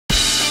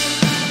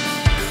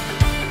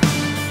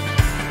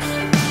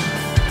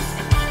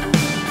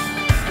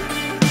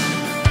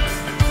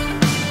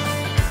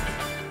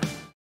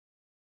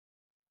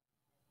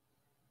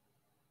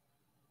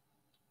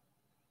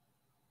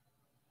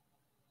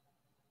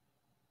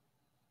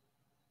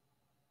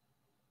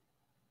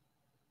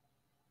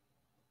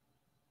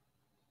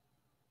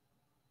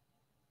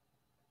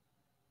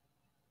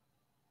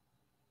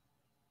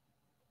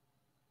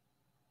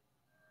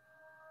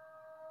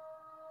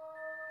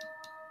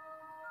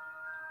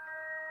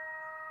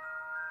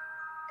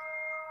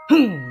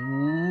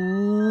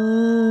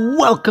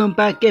Welcome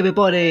back,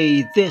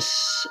 everybody.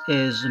 This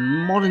is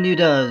Molyneux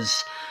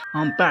Does.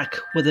 I'm back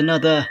with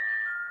another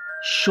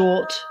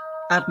short,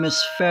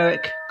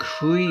 atmospheric,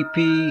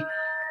 creepy,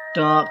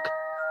 dark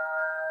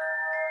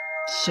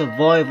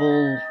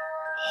survival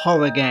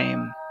horror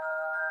game.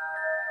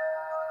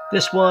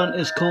 This one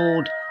is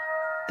called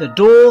The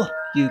Door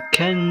You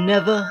Can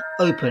Never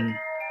Open.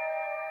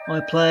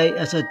 I play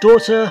as a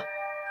daughter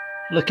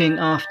looking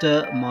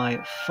after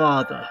my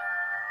father,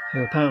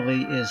 who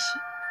apparently is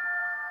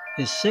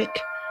sick,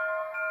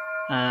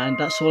 and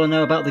that's all I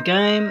know about the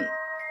game.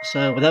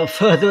 So without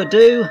further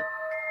ado,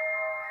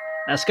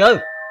 let's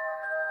go.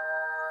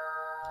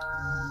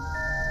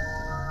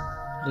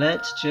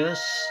 Let's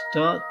just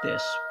start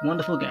this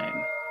wonderful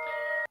game.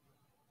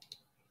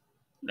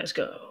 Let's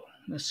go.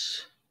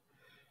 Let's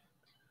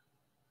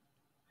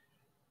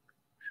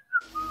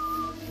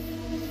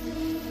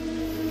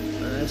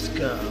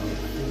go.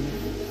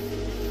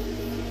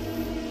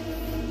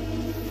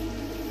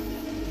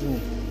 Ooh.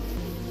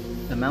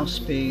 The mouse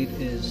speed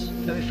is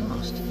very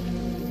fast.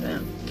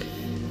 Damn.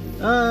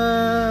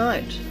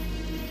 Right.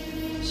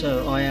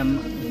 So I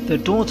am the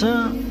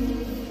daughter,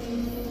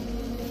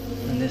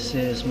 and this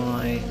is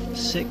my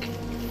sick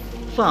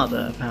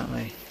father,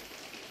 apparently.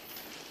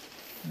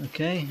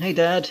 Okay. Hey,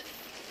 Dad.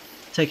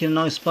 Taking a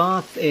nice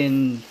bath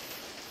in...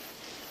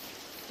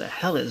 The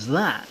hell is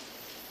that?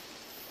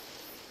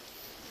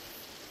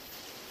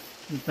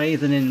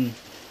 Bathing in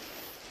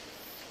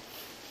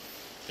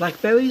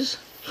blackberries?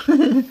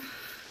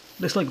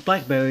 Looks like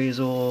blackberries,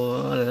 or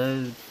I don't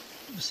know,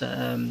 what's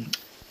that,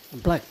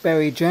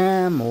 blackberry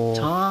jam or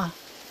tar.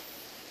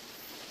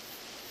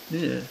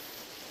 Yeah.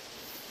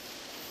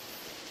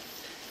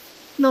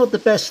 Not the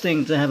best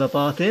thing to have a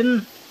bath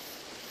in.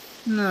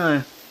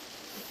 No.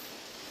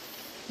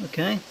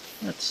 Okay,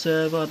 that's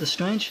rather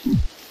strange.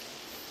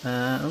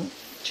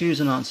 Choose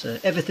an answer.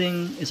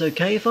 Everything is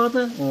okay,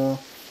 Father, or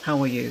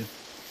how are you?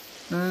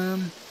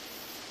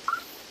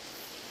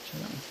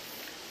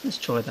 Let's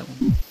try that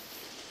one.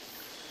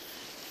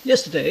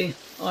 Yesterday,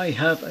 I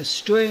have a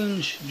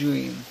strange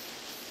dream.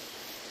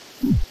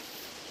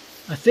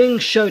 A thing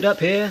showed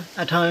up here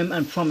at home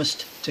and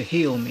promised to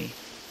heal me.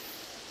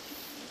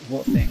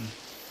 What thing?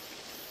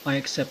 I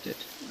accepted.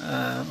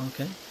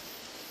 Okay.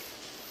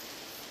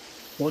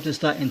 What does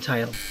that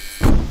entail?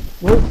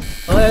 Whoa!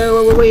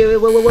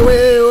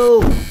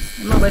 Whoa!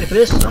 I'm not ready for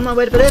this. I'm not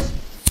ready for this.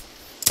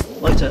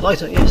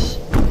 Lighter, yes.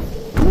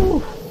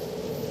 Woo!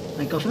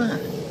 Thank God for that.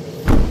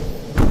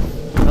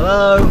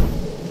 Hello?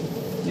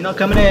 You're not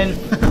coming in.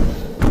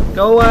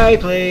 Go away,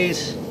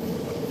 please.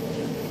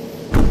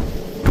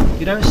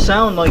 You don't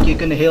sound like you're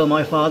going to heal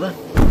my father.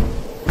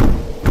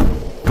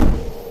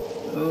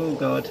 Oh,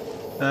 God.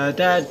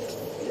 Dad,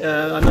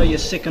 I know you're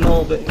sick and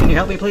all, but can you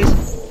help me, please?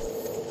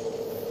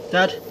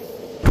 Dad?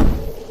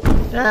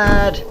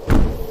 Dad!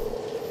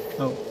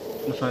 Oh,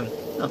 my phone.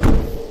 Oh,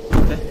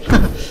 okay.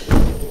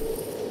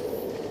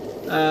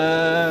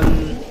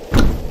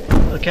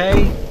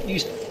 Okay, you...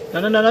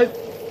 No.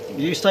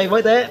 You stay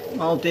right there.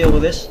 I'll deal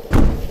with this.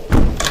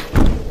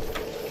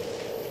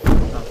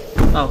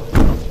 Oh.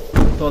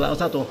 Thought that was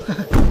that door.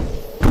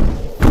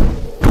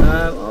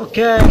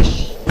 Okay.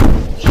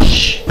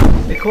 Shh.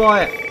 Be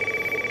quiet.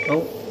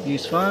 Oh,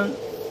 use phone.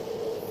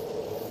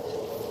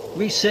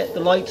 Reset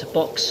the light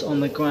box on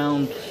the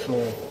ground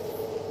floor.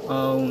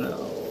 Oh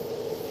no.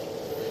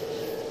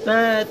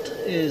 That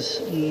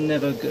is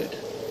never good.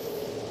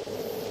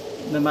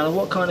 No matter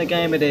what kind of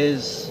game it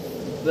is,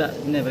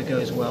 that never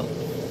goes well.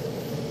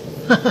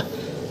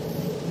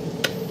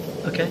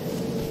 Okay.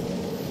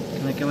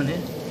 Can I go in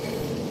here?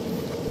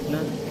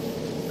 No.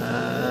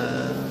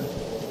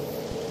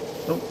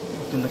 Oh,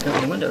 I can look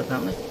out the window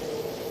apparently.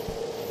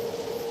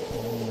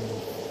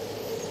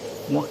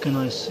 What can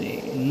I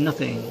see?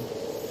 Nothing.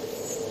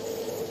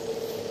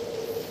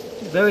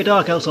 Very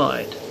dark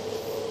outside.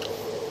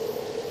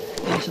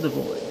 Into the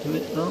void.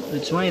 Oh,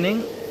 it's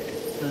raining.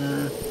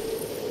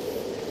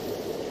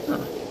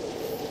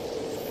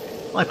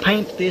 I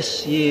painted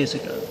this years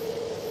ago.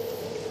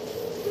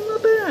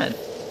 Not bad.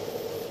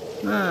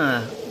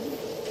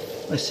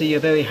 I see you're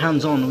very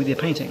hands-on with your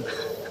painting.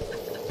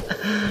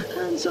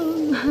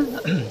 Hands-on.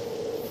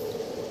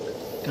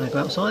 Can I go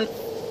outside?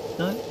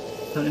 No,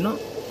 apparently not.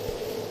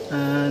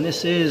 And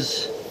this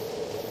is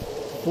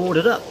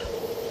boarded up.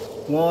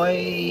 Why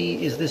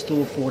is this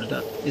door boarded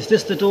up? Is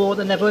this the door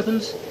that never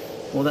opens?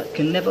 Or that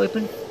can never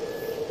open?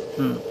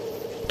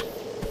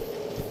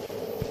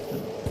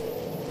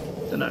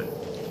 Don't know.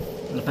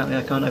 And apparently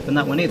I can't open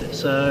that one either.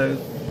 So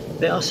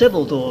there are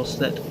several doors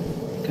that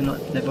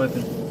cannot never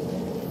open.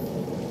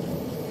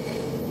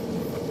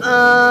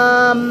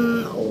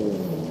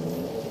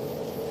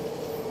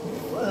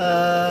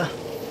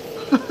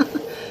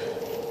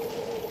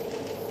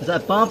 Is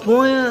that barbed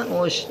wire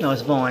or no?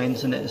 It's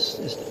vines and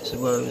it's a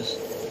rose.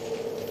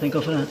 Thank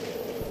God for that.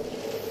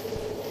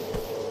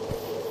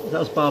 If that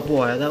was barbed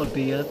wire, that would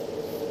be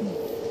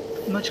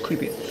much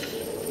creepier.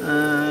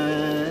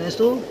 This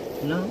door?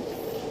 No.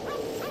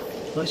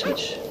 Light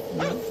switch?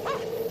 No.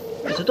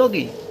 It's a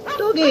doggy.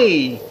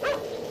 Doggy!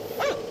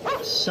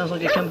 Sounds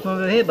like you're coming from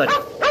over here, buddy.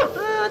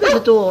 Ah, there's a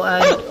door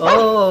and...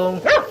 Oh!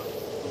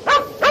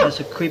 That's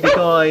a creepy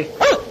guy.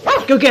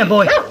 Go get him,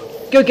 boy!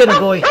 Go get him,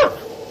 boy!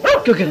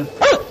 Go get him!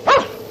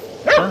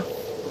 Huh?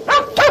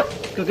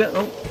 Go get...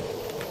 Oh.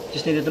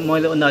 Just needed my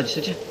little nudge,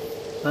 did you?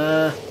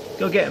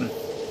 Go get him.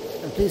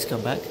 And please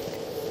come back.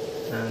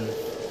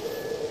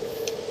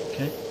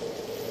 Okay.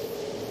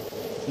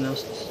 Nothing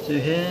else to do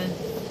here.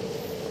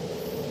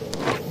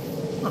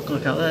 I can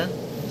look out there.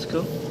 That's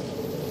cool.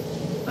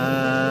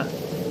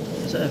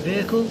 Is that a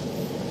vehicle?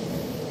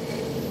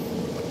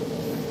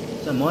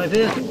 Is that my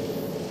vehicle?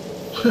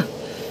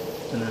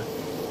 Don't know.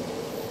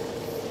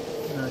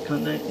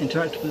 Can't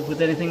interact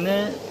with anything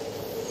there.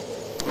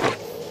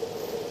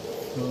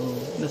 Oh,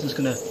 nothing's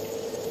gonna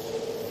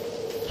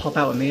pop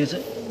out at me, is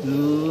it?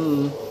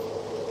 Ooh.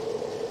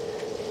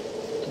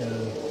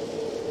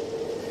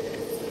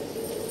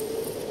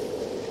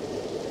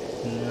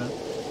 No.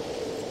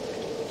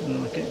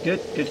 Don't like it.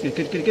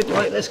 Good.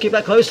 Right, let's keep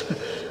that closed.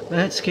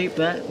 Let's keep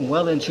that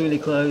well and truly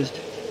closed.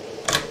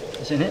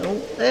 It's in here.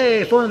 Oh,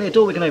 hey, finally a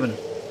door we can open.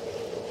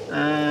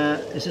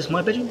 Is this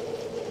my bedroom?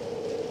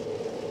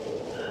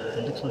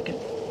 Looks like it.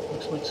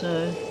 Looks like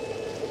so.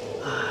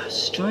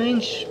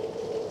 Strange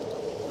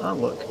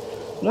artwork.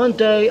 One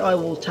day I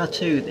will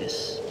tattoo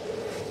this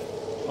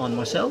on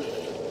myself,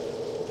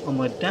 on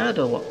my dad,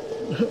 or what?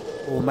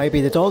 Or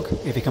maybe the dog,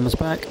 if he comes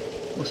back.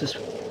 What's this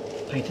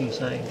painting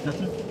say?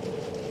 Nothing?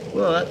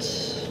 Well,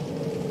 that's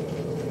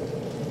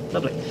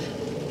lovely.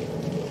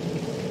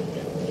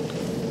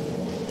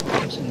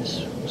 What's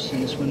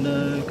in this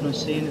window? Can I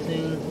see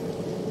anything?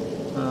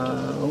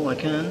 Oh, I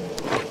can.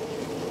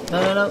 No,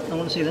 I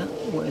want to see that.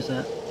 What is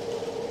that?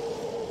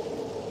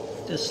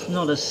 That's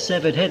not a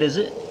severed head, is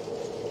it?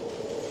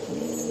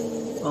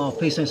 Oh,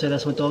 please don't say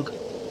that's my dog.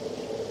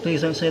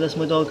 Please don't say that's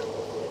my dog.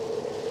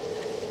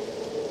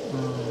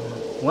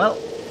 Well,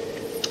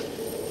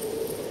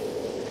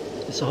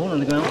 it's a hole in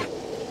the ground.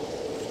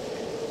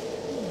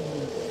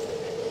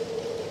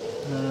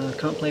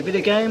 Can't play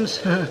video games.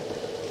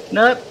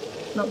 Nope,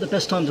 not the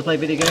best time to play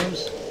video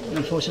games,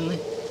 unfortunately.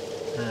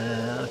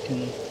 I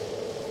can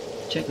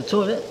check the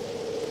toilet.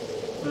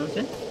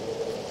 Okay.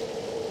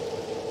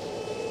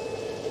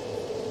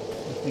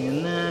 Nothing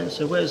in there.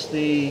 So where's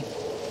the...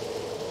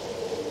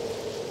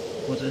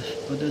 What did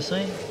it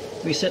say?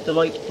 Reset the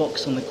light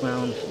box on the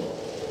ground floor.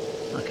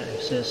 Okay,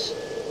 it says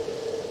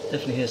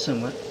definitely here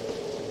somewhere.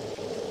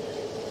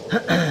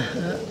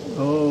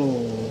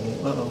 Oh,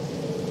 uh-oh.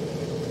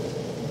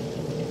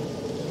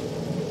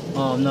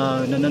 Oh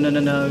no. There's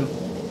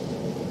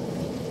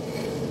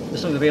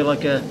not going to be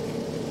like a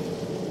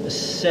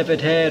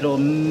severed head or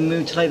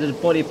mutilated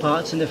body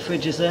parts in the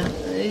fridge, is there?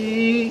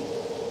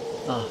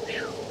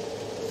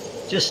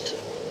 Just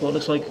what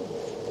looks like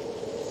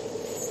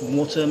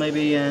water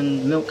maybe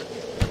and milk.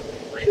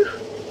 Whew.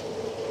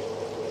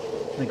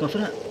 Thank God for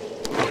that.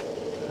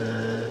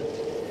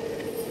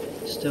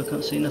 Still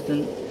can't see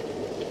nothing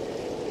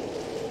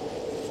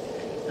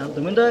out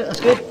the window. That's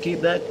good.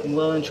 Keep that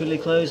well and truly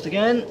closed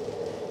again.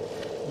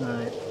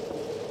 Right.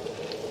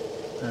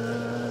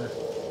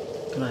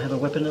 Can I have a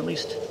weapon at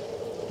least?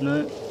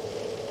 No.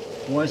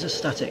 Why is it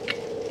static?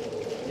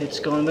 It's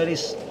gone really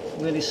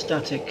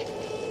static.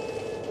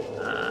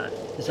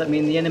 Does that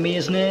mean the enemy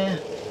is near?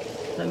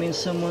 Does that mean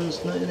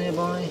someone's not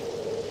nearby?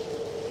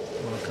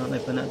 Oh, I can't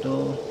open that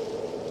door.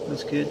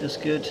 That's good.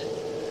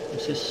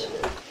 What's this?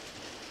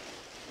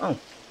 Oh,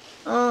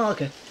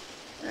 okay.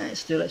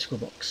 It's the electrical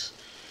box.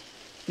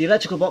 The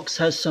electrical box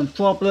has some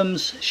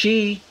problems.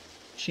 She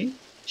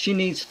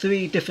needs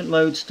 3 different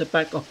loads to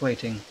back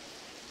operating.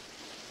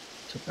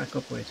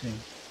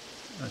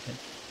 Okay.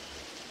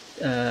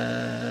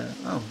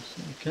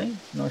 Okay.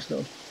 Nice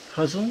little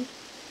puzzle.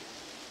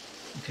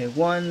 Okay,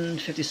 1,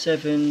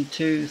 57,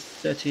 2,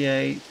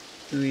 38,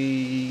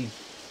 3...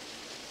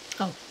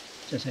 Oh, it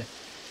says here.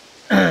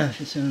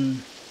 57,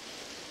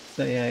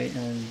 38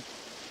 and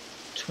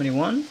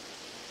 21.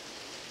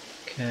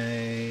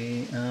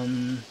 Okay,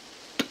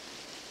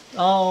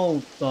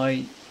 oh,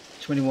 right,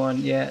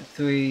 21, yeah,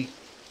 3,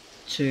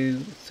 2,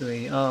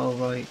 3, oh,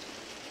 right.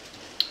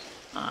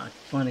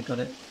 Finally got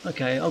it.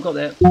 Okay, I got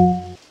that.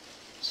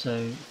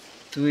 So,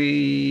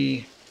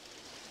 3,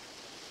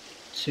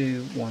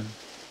 2, 1.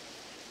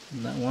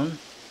 That one.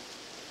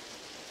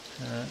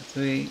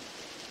 3,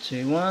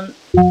 2, 1.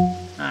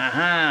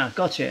 Aha!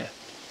 Gotcha.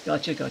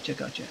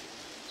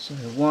 So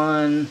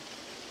 1,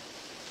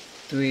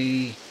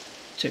 3,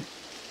 2.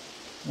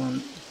 1,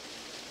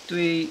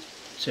 3,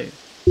 2.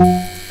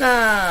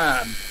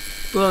 Ah!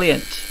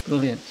 Brilliant.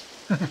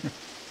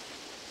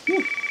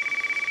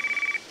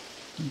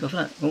 Go for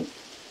that. Oh.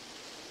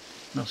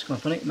 Mouse gone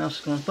funny. Is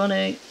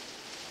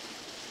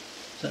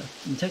that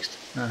in the text?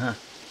 Aha.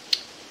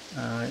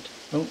 Alright.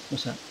 Oh,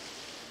 what's that?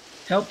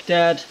 Help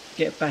Dad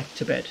get back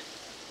to bed.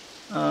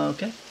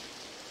 Okay.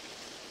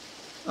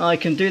 I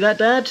can do that,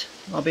 Dad.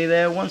 I'll be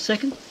there 1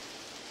 second.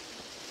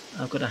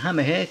 I've got a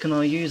hammer here. Can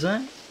I use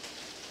that?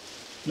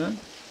 No?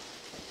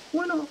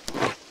 Why not?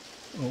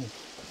 Oh.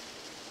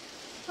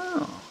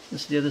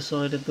 That's the other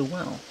side of the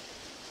well.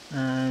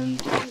 And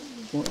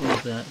what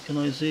is that? Can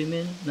I zoom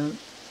in? No.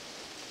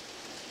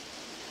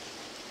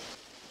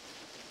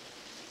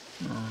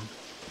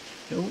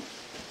 Oh,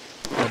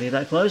 I'll leave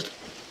that closed.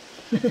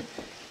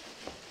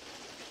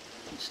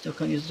 Still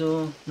can't use the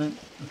door. No.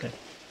 Okay.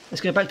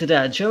 Let's go back to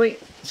Dad, shall we?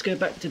 Let's go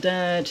back to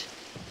Dad.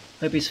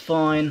 Hope he's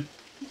fine.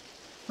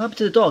 What happened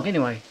to the dog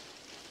anyway?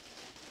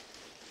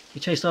 He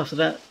chased after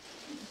that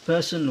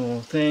person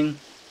or thing,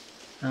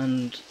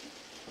 and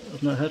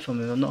I've not heard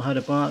from him. I've not heard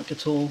a bark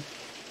at all.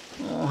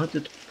 Oh, I hope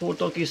the poor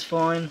doggie's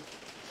fine.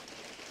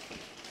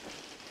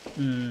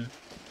 I've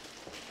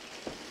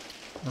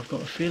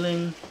got a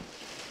feeling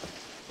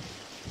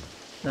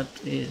that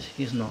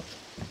he's not.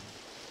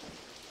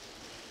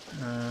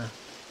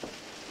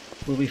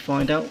 Will we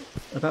find out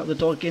about the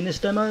dog in this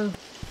demo?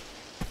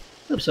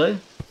 Hope so.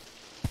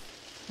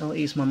 That'll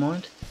ease my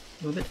mind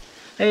a little bit.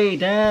 Hey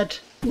Dad!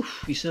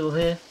 Oof, you still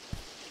here?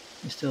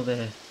 You're still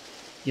there.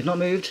 You've not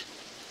moved?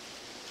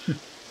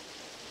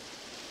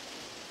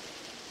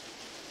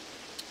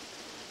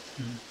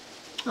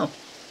 Oh,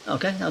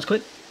 okay, that was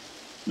quick.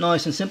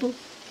 Nice and simple.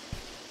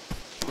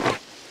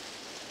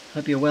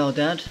 Hope you're well,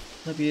 Dad.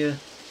 Hope you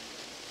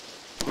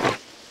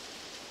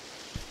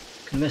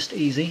can rest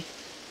easy.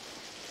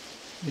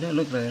 You don't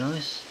look very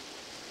nice.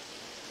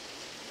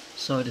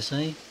 Sorry to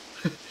say.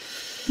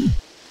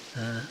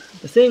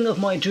 The thing of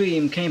my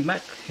dream came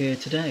back here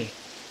today.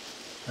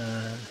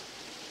 Oh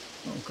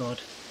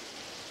God.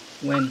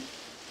 When?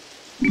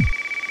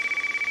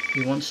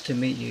 He wants to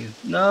meet you.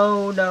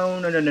 No, no,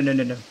 no, no, no, no,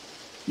 no, no.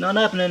 Not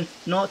happening.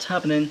 Not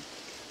happening.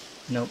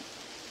 Nope.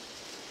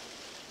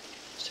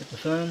 Let's check the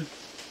phone.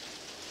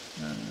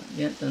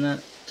 Yeah, then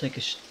that. Take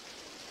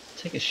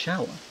a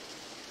shower.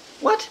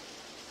 What?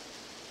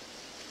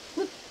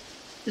 What?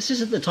 This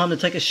isn't the time to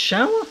take a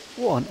shower?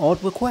 What an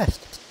odd request.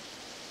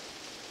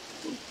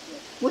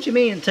 What do you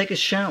mean, take a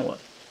shower?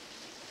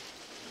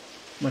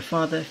 My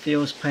father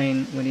feels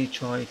pain when he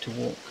tried to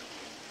walk.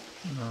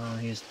 Oh,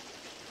 he's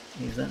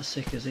that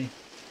sick, is he?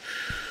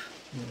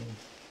 Oh.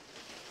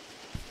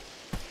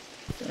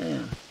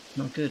 Damn,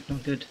 not good,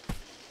 not good.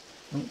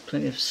 Oh,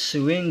 plenty of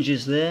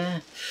syringes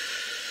there.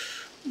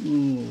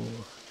 Ooh,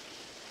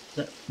 is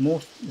that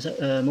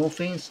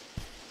morphine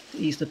to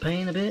ease the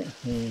pain a bit?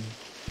 Ooh.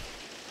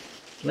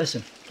 Bless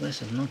him,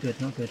 not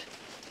good, not good.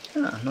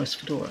 Ah, nice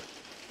fedora.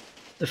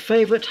 The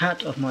favourite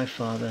hat of my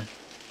father.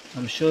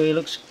 I'm sure he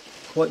looks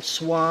quite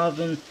suave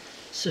and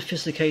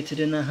sophisticated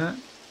in that hat.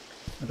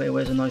 I bet he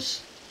wears a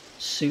nice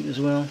suit as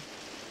well.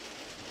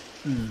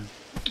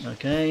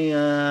 Okay,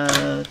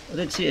 I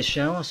did see a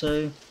shower,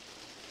 so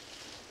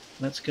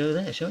let's go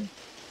there, shall we?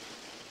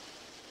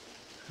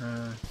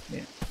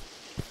 Yeah.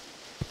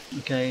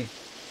 Okay,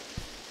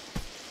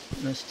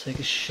 let's take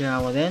a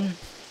shower then.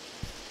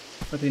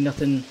 Hopefully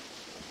nothing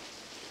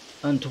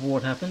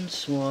untoward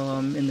happens while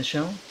I'm in the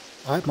shower.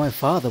 I hope my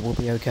father will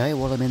be okay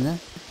while I'm in there.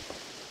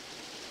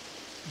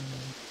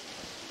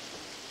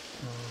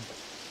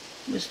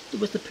 Where's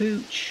the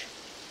pooch?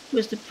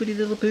 Where's the pretty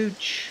little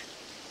pooch?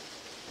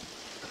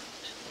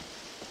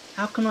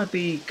 How can I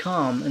be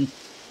calm and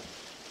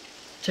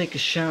take a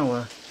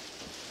shower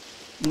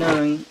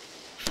knowing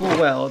full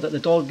well that the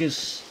dog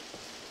is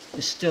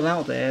still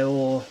out there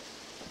or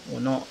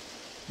not?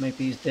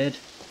 Maybe he's dead.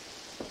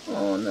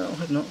 Oh no, I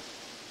hope not.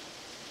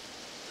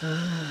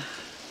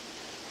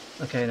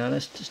 Okay, now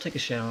let's just take a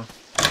shower.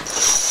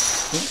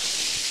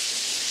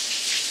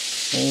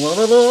 La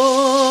la la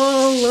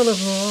la la la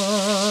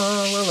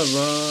la la.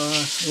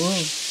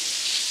 Whoa!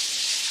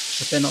 I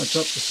better not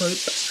drop the soap,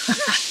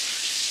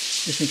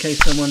 just in case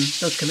someone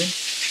does come in.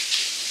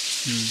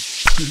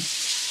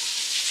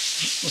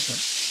 What's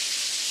that?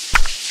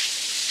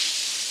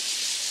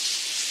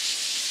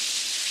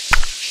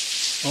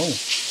 Oh!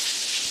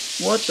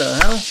 What the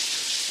hell?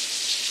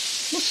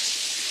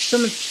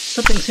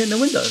 Something's hitting the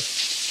window.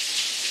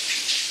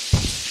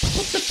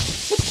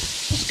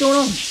 What's going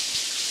on?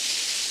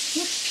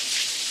 What?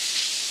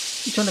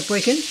 You trying to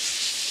break in?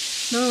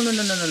 No.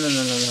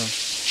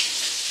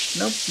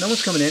 Nope, no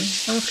one's coming in.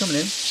 No one's coming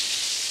in.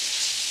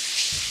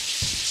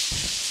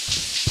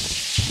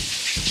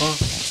 Oh,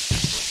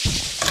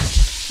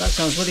 that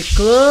sounds really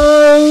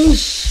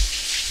close.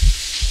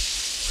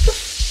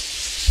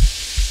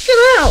 Get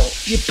out,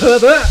 you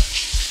pervert!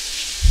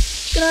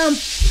 Get out,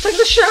 take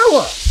a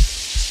shower.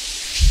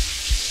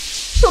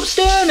 Stop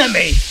staring at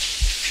me.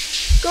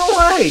 Go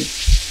away.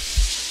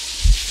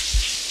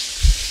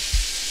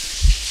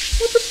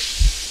 What the?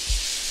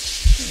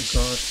 Oh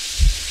God.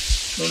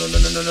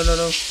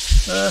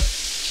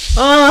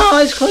 No.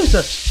 It's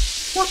closer.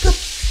 What the?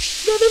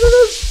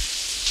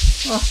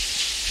 No.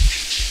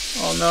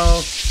 Oh no.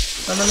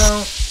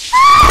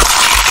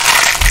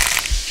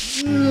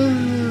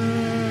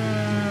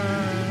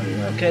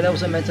 Okay, that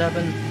wasn't meant to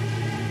happen.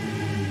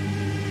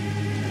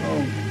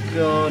 Oh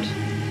God.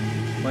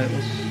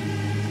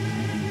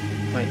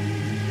 Wait.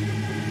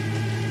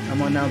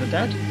 Am I now the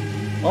dad?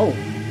 Oh.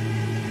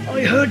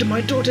 I heard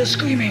my daughter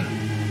screaming.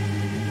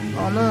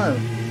 Oh no.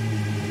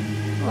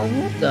 Oh,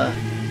 what the?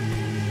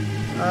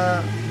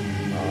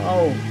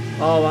 Oh.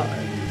 Oh,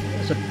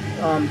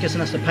 I'm guessing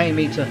that's the pain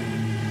meter.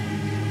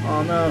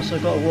 Oh no, so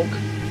I've got to walk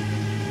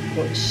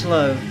quite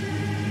slow.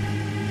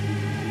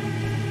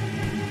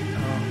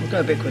 Oh, we'll go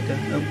a bit quicker.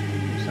 Oh,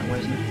 it's that way,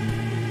 isn't it?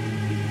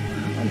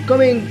 I'm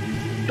coming!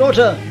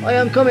 Daughter, I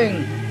am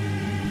coming!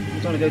 I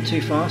don't want to go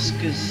too fast,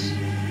 because...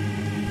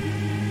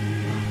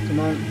 Come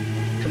on,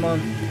 come on,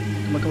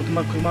 come on, come on, come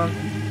on, come on.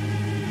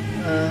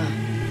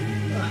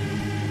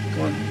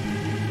 Come on.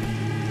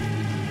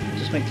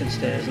 Just make it to the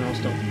stairs and I'll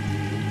stop.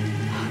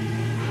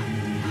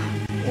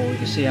 Oh, you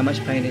can see how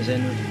much pain he's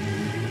in.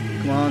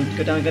 Come on,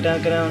 go down, go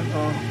down, go down.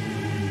 Oh,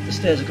 the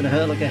stairs are going to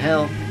hurt like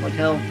hell.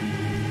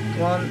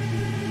 Come on.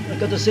 I've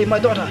got to save my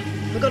daughter.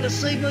 I've got to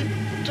save my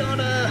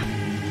daughter.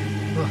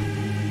 Oh.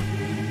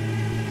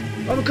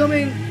 I'm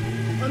coming.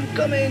 I'm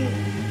coming.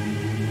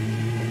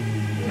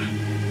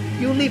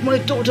 You leave my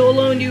daughter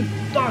alone, you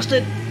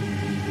bastard.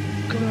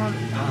 Come on.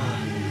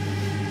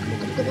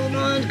 Come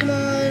on, come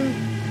on.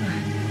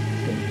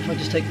 If I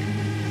just take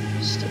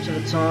steps at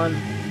a time.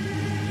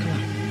 Come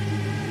on.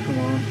 Come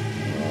on.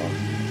 Oh,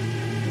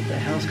 what the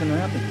hell's going to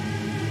happen?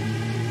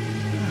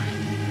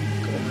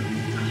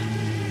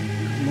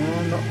 Come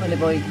on. Not only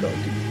have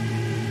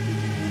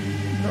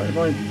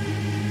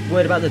I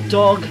worried about the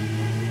dog.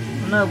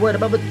 I'm now worried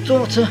about the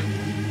daughter.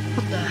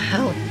 What the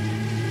hell?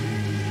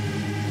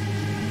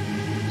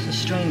 It's a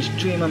strange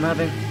dream I'm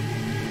having.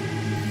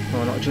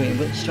 Well, not a dream,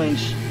 but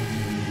strange.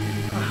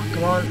 Oh,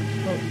 come on.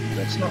 Oh,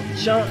 let's not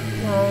shout.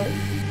 Oh,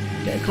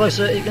 getting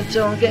closer. You can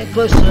tell I'm getting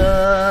closer.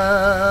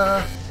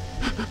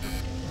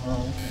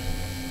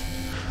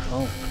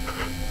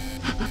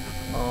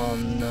 Oh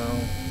no.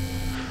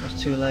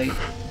 That's too late.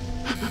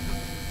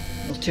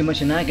 I was too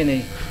much in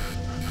agony.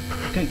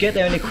 I couldn't get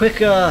there any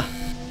quicker.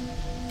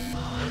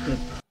 Oh, the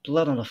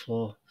blood on the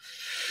floor.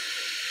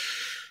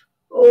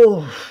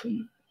 Oh,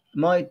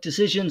 my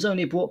decisions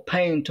only brought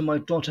pain to my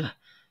daughter.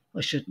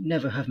 I should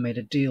never have made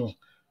a deal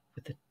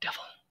with the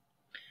devil.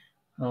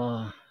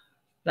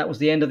 That was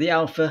the end of the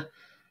alpha.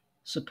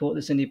 Support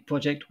this indie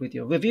project with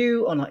your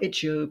review on our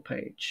Itchio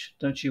page.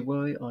 Don't you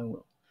worry, I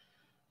will.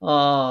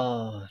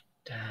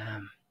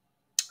 Damn.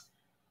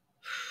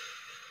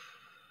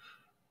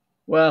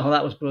 Well,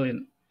 that was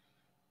brilliant.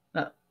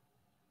 That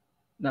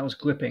was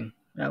gripping.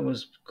 That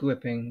was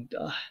gripping.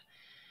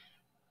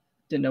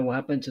 Didn't know what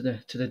happened to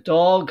the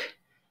dog,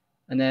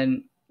 and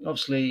then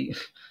obviously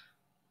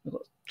I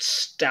got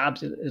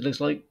stabbed. It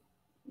looks like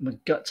my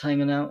guts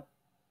hanging out.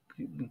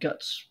 My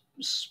guts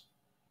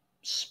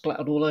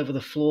splattered all over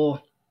the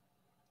floor.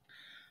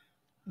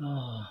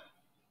 And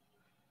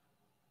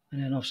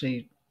then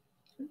obviously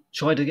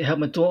tried to help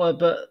my daughter,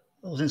 but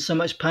I was in so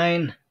much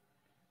pain.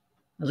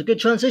 It was a good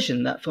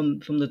transition, that from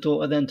the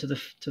daughter then to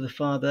the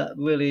father. That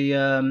really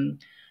that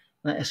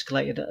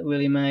escalated. That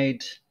really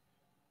made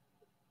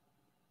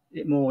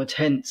it more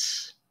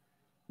intense.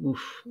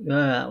 Oof.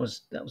 Yeah,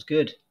 that was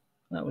good.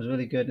 That was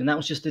really good, and that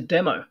was just a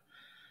demo.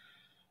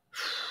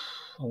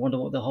 I wonder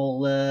what the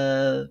whole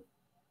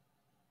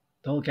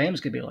game's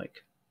gonna be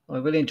like. I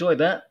really enjoyed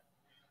that.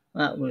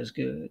 That was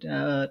good.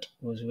 That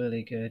was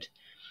really good.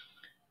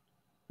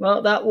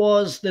 Well, that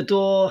was The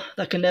Door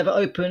That Can Never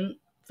Open.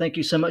 Thank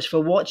you so much for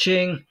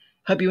watching.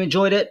 Hope you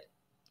enjoyed it.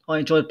 I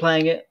enjoyed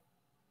playing it.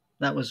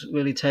 That was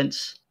really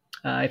tense.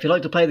 If you'd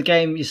like to play the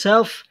game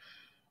yourself,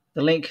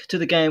 the link to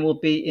the game will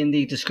be in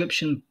the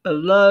description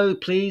below.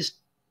 Please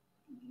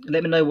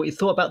let me know what you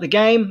thought about the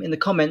game in the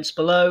comments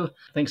below.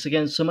 Thanks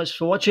again so much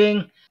for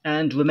watching.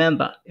 And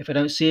remember, if I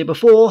don't see you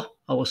before,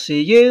 I will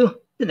see you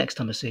the next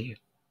time I see you.